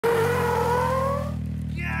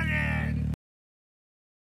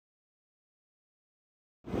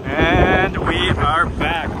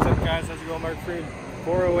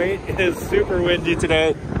408. It is super windy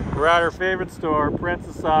today. We're at our favorite store,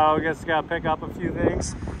 Princess Auto. I guess gotta pick up a few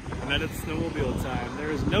things. And then it's snowmobile time. There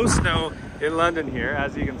is no snow in London here,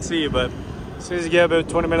 as you can see, but as soon as you get about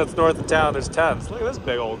 20 minutes north of town, there's tents. Look at this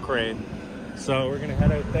big old crane. So we're gonna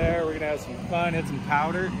head out there. We're gonna have some fun, hit some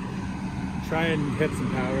powder, try and hit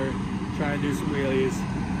some powder, try and do some wheelies,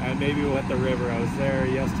 and maybe we'll hit the river. I was there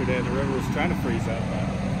yesterday and the river was trying to freeze up.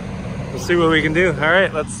 We'll see what we can do. All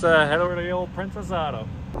right, let's head over to the old Princess Auto.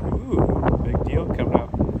 Ooh, big deal coming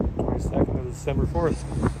up. 22nd of December 4th.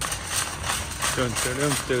 Dun, dun,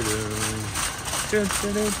 dun, dun, dun. Dun,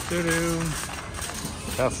 dun, dun, dun, dun.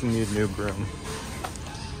 Definitely need a new broom.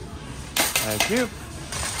 Thank you.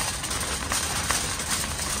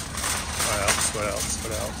 What else? What else?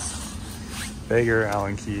 What else? Bigger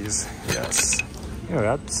Allen keys. Yes. Oh,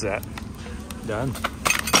 that's set. Done.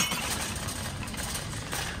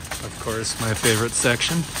 Of course, my favorite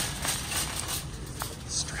section.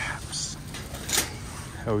 Straps.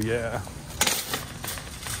 Oh yeah.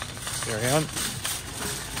 Carry on.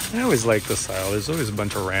 I always like this aisle. There's always a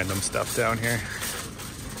bunch of random stuff down here.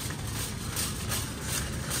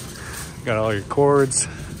 Got all your cords.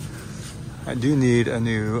 I do need a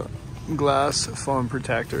new glass foam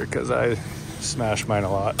protector because I smash mine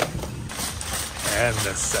a lot. And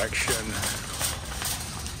this section.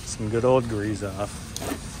 Some good old grease off.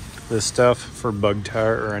 This stuff for bug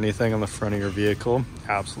tire or anything on the front of your vehicle.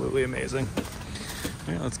 Absolutely amazing.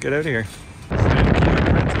 All right, let's get out of here.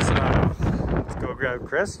 Let's go grab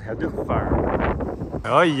Chris and head to the farm.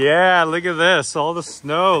 Oh yeah, look at this, all the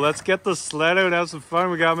snow. Let's get the sled out and have some fun.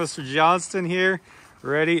 We got Mr. Johnston here,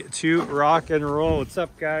 ready to rock and roll. What's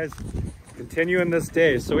up, guys? Continuing this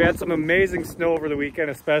day. So we had some amazing snow over the weekend,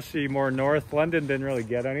 especially more north. London didn't really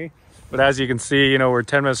get any. But as you can see, you know, we're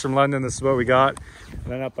 10 minutes from London. This is what we got.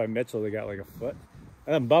 And then up by Mitchell, they got like a foot.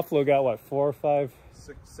 And then Buffalo got what, 4 or 5?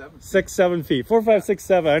 6, 7 feet. 4, 5, 6,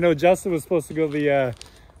 7. I know Justin was supposed to go to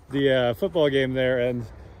the football game there, and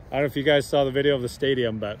I don't know if you guys saw the video of the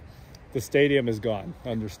stadium, but the stadium is gone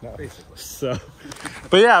under snow. Basically. So,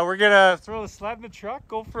 but yeah, we're gonna throw the sled in the truck,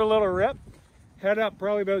 go for a little rip, head up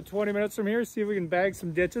probably about 20 minutes from here, see if we can bag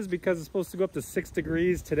some ditches because it's supposed to go up to 6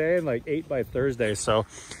 degrees today and like 8 by Thursday. So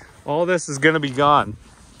all this is gonna be gone.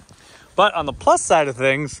 But on the plus side of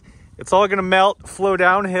things, it's all gonna melt, flow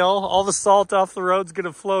downhill. All the salt off the road's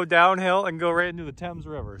gonna flow downhill and go right into the Thames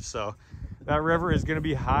River. So that river is gonna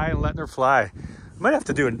be high and letting her fly. Might have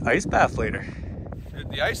to do an ice bath later.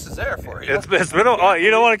 The ice is there for you. It's been oh, you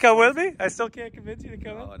don't want to come with me? I still can't convince you to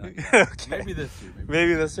come in? No. Okay. Maybe this year.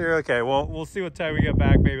 Maybe this year? Okay, well, we'll see what time we get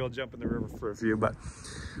back. Maybe I'll jump in the river for a few, but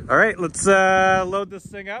all right, let's load this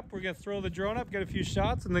thing up. We're gonna throw the drone up, get a few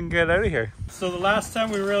shots, and then get out of here. So the last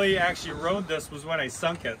time we really actually rode this was when I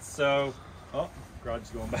sunk it. So, oh, garage is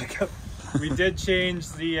going back up. We did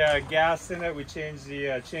change the gas in it. We changed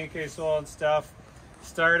the chain case oil and stuff.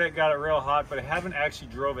 Started it, got it real hot, but I haven't actually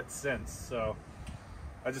drove it since. So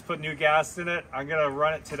I just put new gas in it. I'm gonna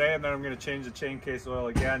run it today, and then I'm gonna change the chain case oil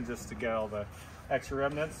again just to get all the extra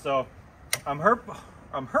remnants. So I'm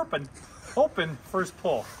hoping first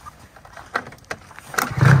pull.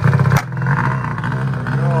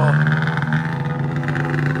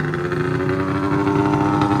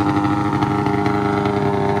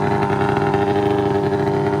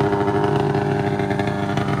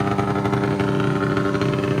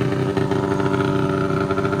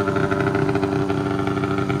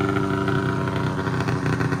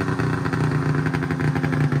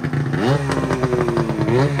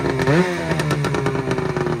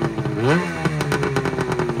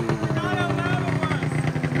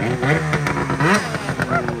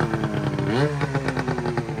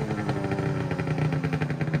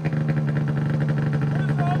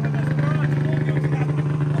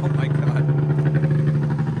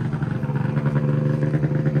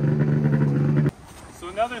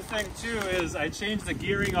 Another thing too is I changed the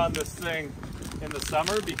gearing on this thing in the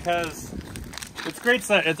summer because it's great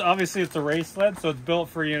sled. It's obviously it's a race sled, so it's built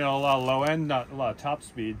for, you know, a lot of low end, not a lot of top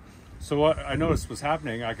speed. So what I noticed was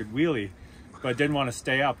happening, I could wheelie, but I didn't want to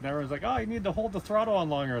stay up. And everyone's like, oh, you need to hold the throttle on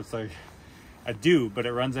longer. It's like, I do, but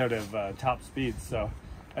it runs out of top speed. So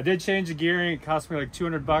I did change the gearing. It cost me like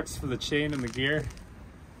 200 bucks for the chain and the gear.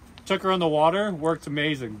 Took her on the water, worked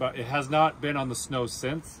amazing, but it has not been on the snow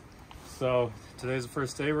since. So today's the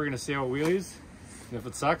first day. We're gonna see how it wheelies. And if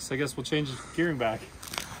it sucks, I guess we'll change the gearing back.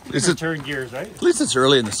 Turn gears, right? At least it's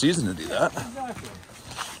early in the season to do that. Exactly.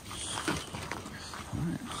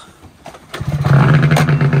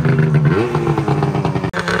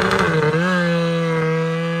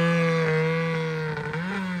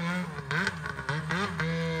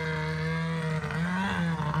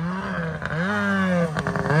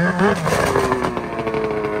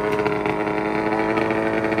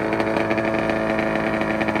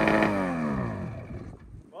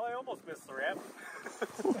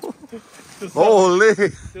 Holy!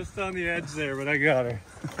 Just on the edge there, but I got her.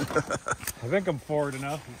 I think I'm forward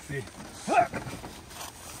enough. Let's see.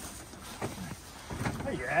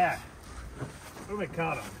 Oh yeah. What have I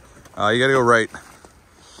caught him? You gotta go right.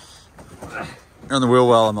 You're on the wheel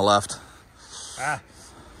well on the left. Ah.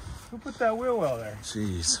 Who put that wheel well there?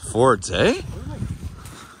 Jeez. Forwards, eh?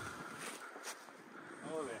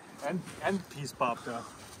 Oh, the end piece popped up.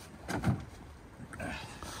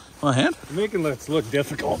 My hand? You're making this look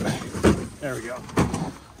difficult. There we go.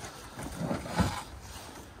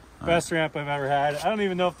 Best ramp I've ever had. I don't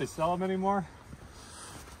even know if they sell them anymore.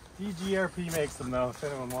 DGRP makes them though, if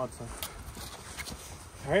anyone wants them.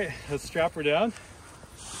 All right, let's strap her down.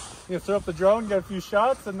 I'm gonna throw up the drone, get a few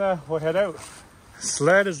shots, and we'll head out.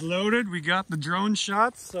 Sled is loaded. We got the drone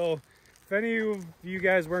shots. So if any of you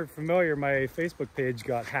guys weren't familiar, my Facebook page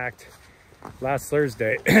got hacked last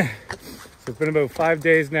Thursday. So it's been about 5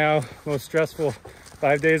 days now, most stressful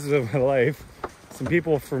 5 days of my life. Some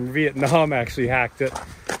people from Vietnam actually hacked it.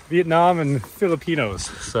 Vietnam and Filipinos.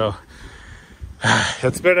 So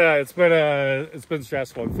it's been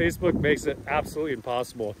stressful. And Facebook makes it absolutely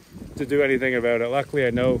impossible to do anything about it. Luckily, I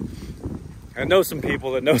know some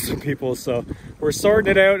people that know some people, so we're sorting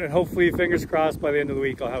it out, and hopefully, fingers crossed, by the end of the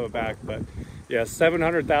week, I'll have it back. But yeah,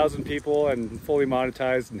 700,000 people and fully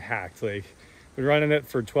monetized and hacked. Like, been running it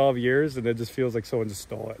for 12 years, and it just feels like someone just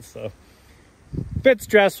stole it. So a bit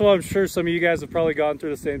stressful. I'm sure some of you guys have probably gone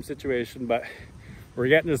through the same situation, but we're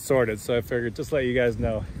getting it sorted. So I figured just let you guys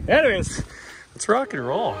know. Anyways, let's rock and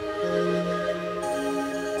roll.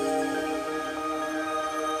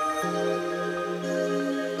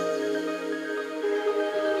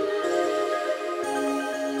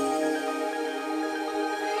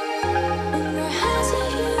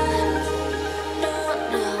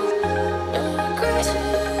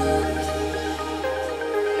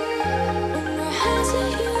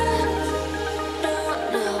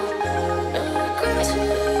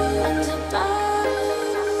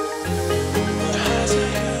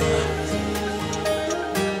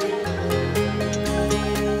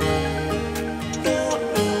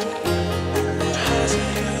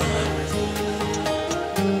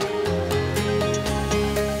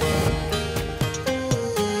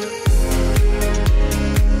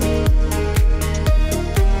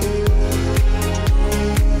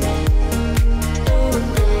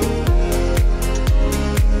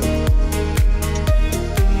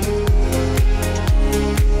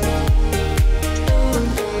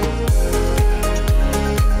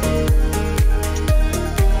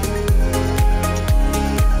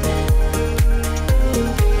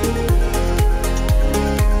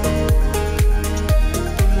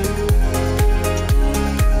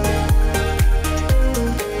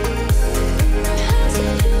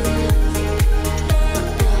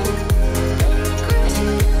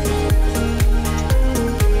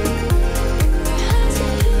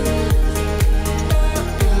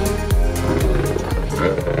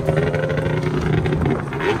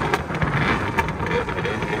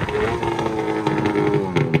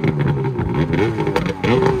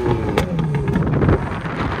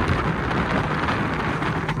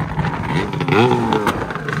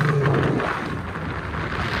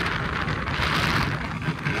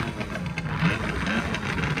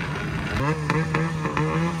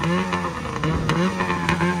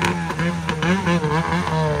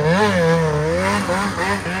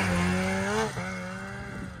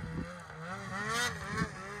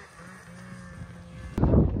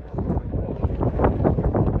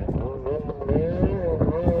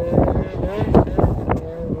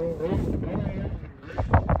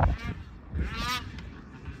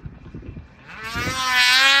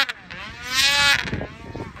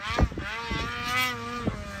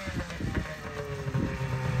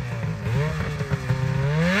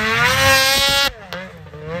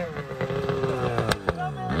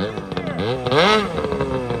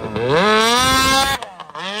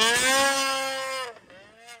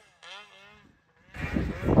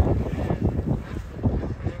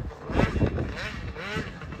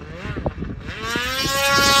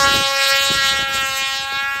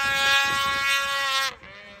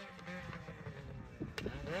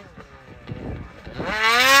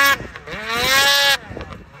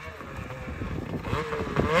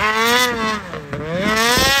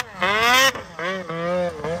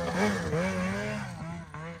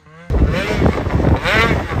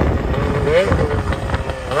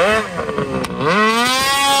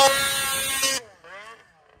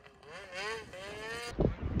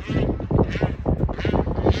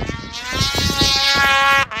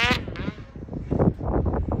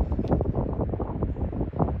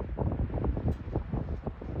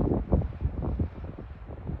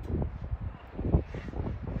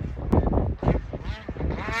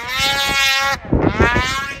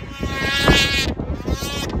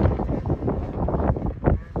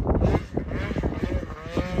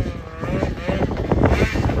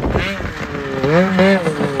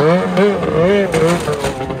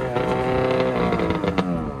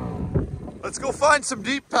 Let's go find some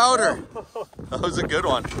deep powder. That was a good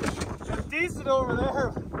one. It's decent over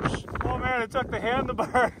there. Oh man, it took the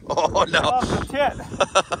handlebar Oh no. off the tit.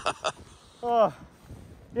 Oh.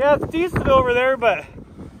 Yeah, it's decent over there, but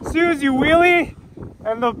as soon as you wheelie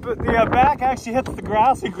and the back actually hits the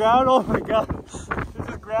grassy ground, oh my god, this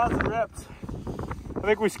is grass and rips. I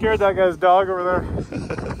think we scared that guy's dog over there.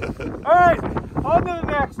 All right, on to the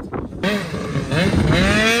next.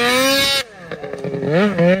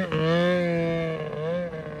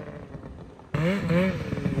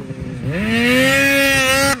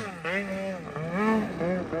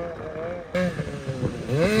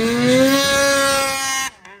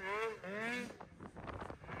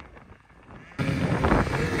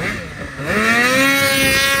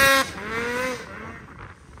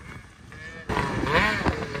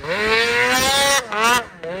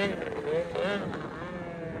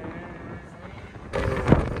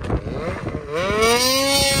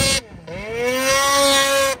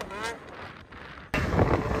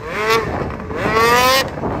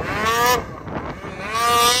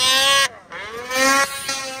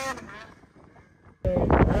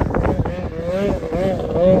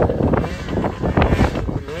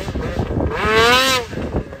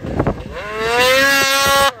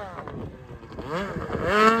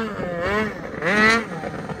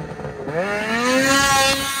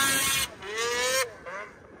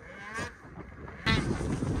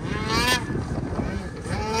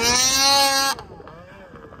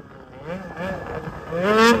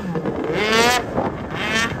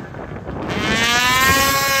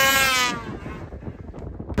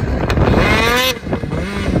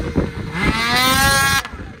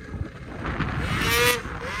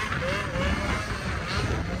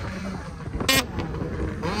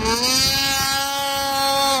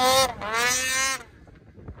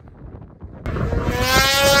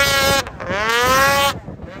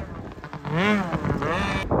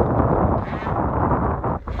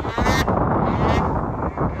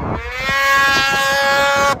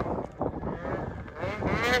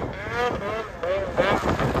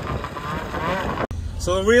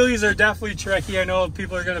 So the wheelies are definitely tricky. I know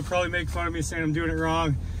people are gonna probably make fun of me saying I'm doing it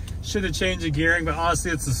wrong. Should have changed the gearing, but honestly,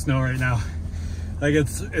 it's the snow right now. Like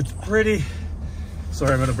it's pretty,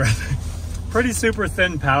 sorry, I'm out of breath. Pretty super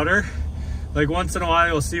thin powder. Like once in a while,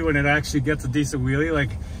 you'll see when it actually gets a decent wheelie, like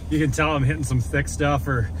you can tell I'm hitting some thick stuff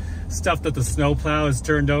or stuff that the snow plow has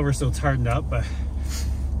turned over, so it's hardened up. But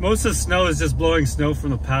most of the snow is just blowing snow from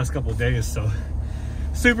the past couple of days. So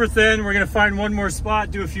super thin. We're gonna find one more spot,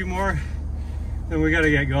 do a few more, then we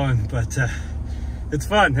gotta get going. But it's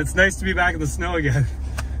fun. It's nice to be back in the snow again.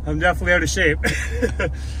 I'm definitely out of shape.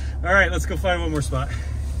 All right, let's go find one more spot.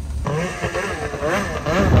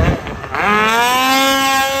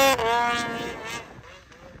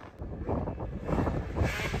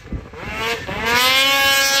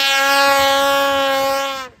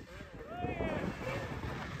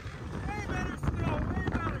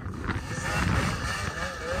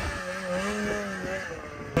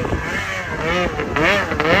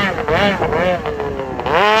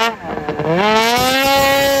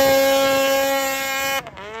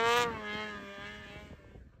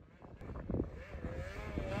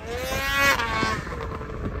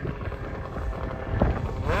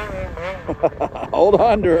 Hold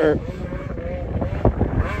on to her.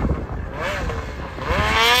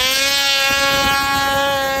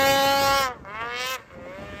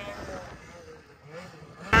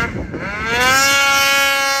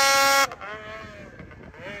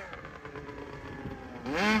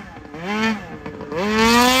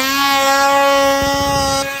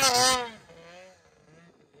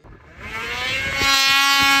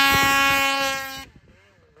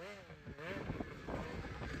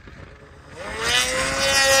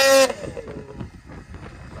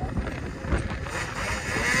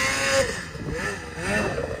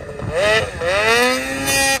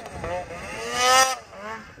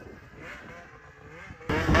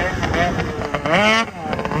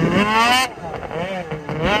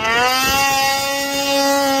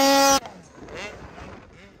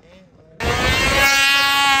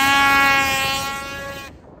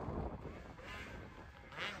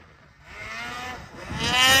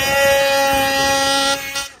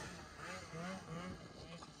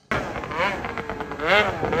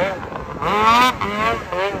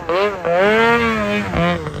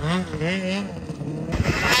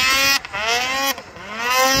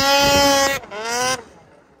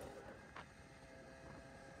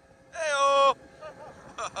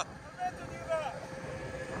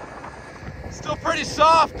 Still pretty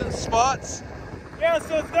soft in spots. Yeah,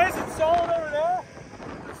 so it's nice and solid over there.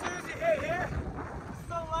 As soon as you hit here, it's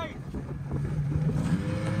so light.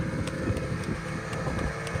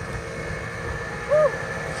 Woo!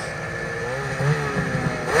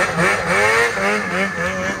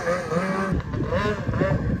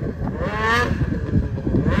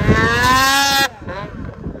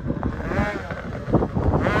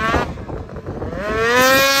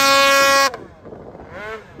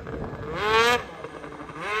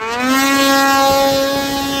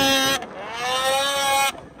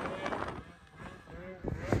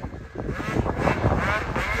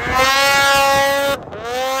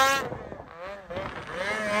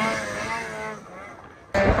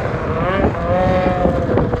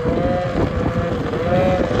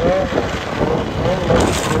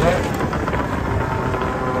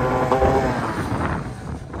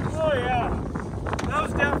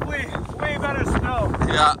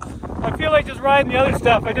 Yeah. I feel like just riding the other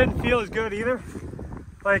stuff, I didn't feel as good either.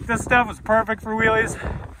 Like this stuff was perfect for wheelies.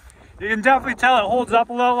 You can definitely tell it holds up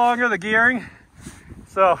a little longer, the gearing.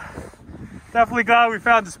 So definitely glad we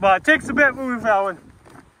found the spot. Takes a bit, but we found one.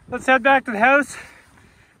 Let's head back to the house.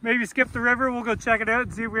 Maybe skip the river. We'll go check it out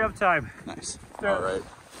and see if we have time. Nice. So, all right.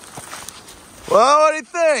 Well, what do you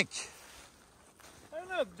think? I don't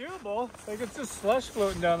know, it's doable. Like it's just slush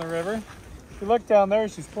floating down the river. If you look down there,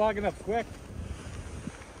 she's clogging up quick.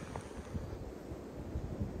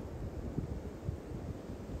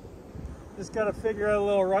 Just got to figure out a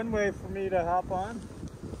little runway for me to hop on.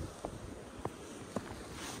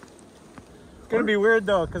 It's going to be weird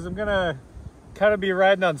though, because I'm going to kind of be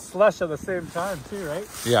riding on slush at the same time too, right?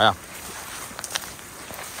 Yeah.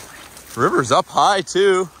 River's up high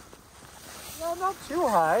too. No, not too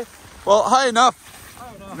high. Well, high enough.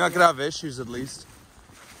 High enough. You're not going to have issues at least.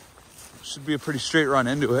 Should be a pretty straight run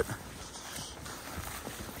into it.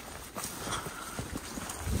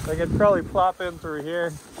 I could probably plop in through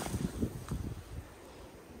here.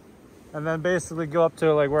 And then basically go up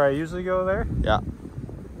to like where I usually go there. Yeah.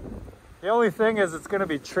 The only thing is it's going to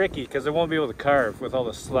be tricky because I won't be able to carve with all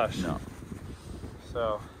the slush. No.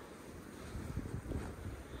 So.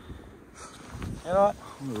 You know what?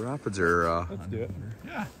 The rapids are... Let's do it.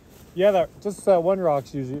 Yeah. Yeah, just one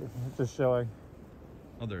rock's usually just showing.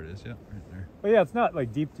 Oh, there it is. Yeah, right there. But yeah, it's not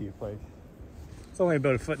like deep. Like it's only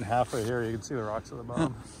about 1.5 feet right here. You can see the rocks at the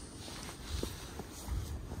bottom.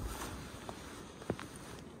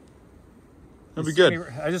 That'd be good.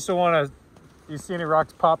 I just don't want to. You see any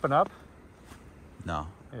rocks popping up? No.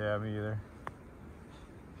 Yeah, me either.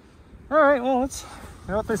 All right, well, let's.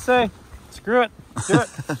 You know what they say? Screw it. Do it.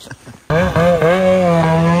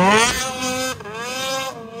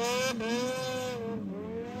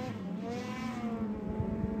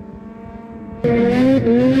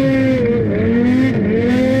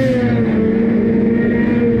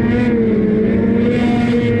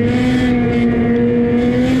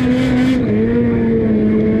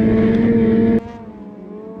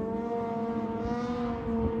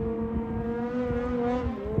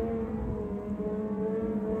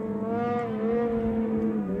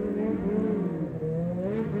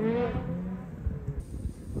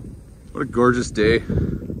 What a gorgeous day. A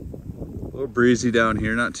little breezy down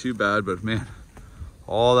here, not too bad, but man,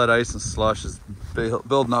 all that ice and slush is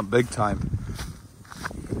building up big time.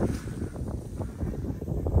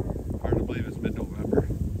 Hard to believe it's mid-November.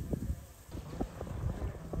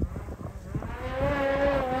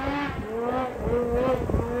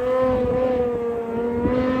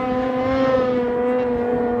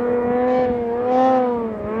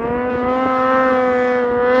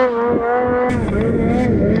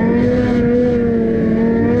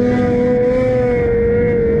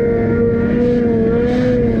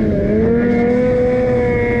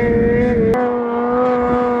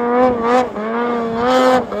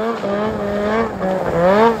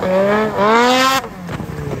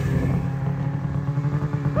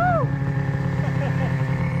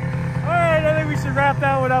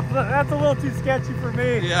 That's a little too sketchy for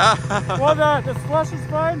me. Yeah. Well, the slush is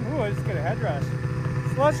fine. Ooh, I just got a head rush.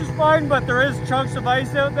 Slush is fine, but there is chunks of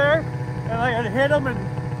ice out there, and like I hit them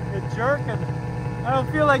and it jerk, and I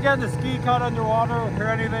don't feel like getting the ski caught underwater or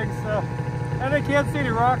anything. So, and I can't see any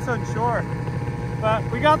rocks on shore.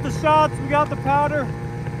 But we got the shots, we got the powder.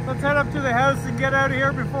 Let's head up to the house and get out of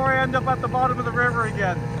here before I end up at the bottom of the river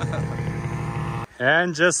again.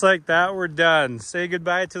 And just like that, we're done. Say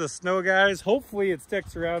goodbye to the snow, guys. Hopefully it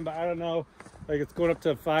sticks around, but I don't know. Like it's going up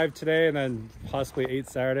to 5 today and then possibly 8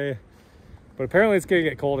 Saturday. But apparently it's gonna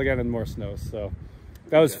get cold again and more snow. So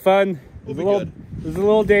that was fun. It was a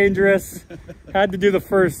little dangerous. Had to do the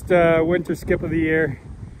first winter skip of the year,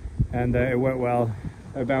 and it went well.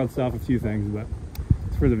 I bounced off a few things, but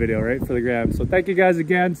it's for the video, right? For the gram. So thank you guys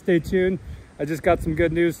again. Stay tuned. I just got some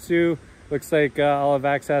good news too. Looks like I'll have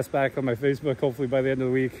access back on my Facebook hopefully by the end of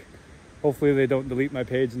the week. Hopefully they don't delete my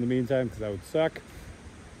page in the meantime, because that would suck.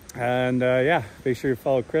 And yeah, make sure you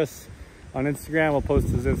follow Chris on Instagram. I'll post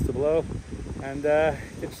his Insta below. And get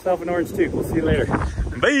yourself an orange too. We'll see you later.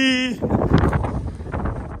 Bye!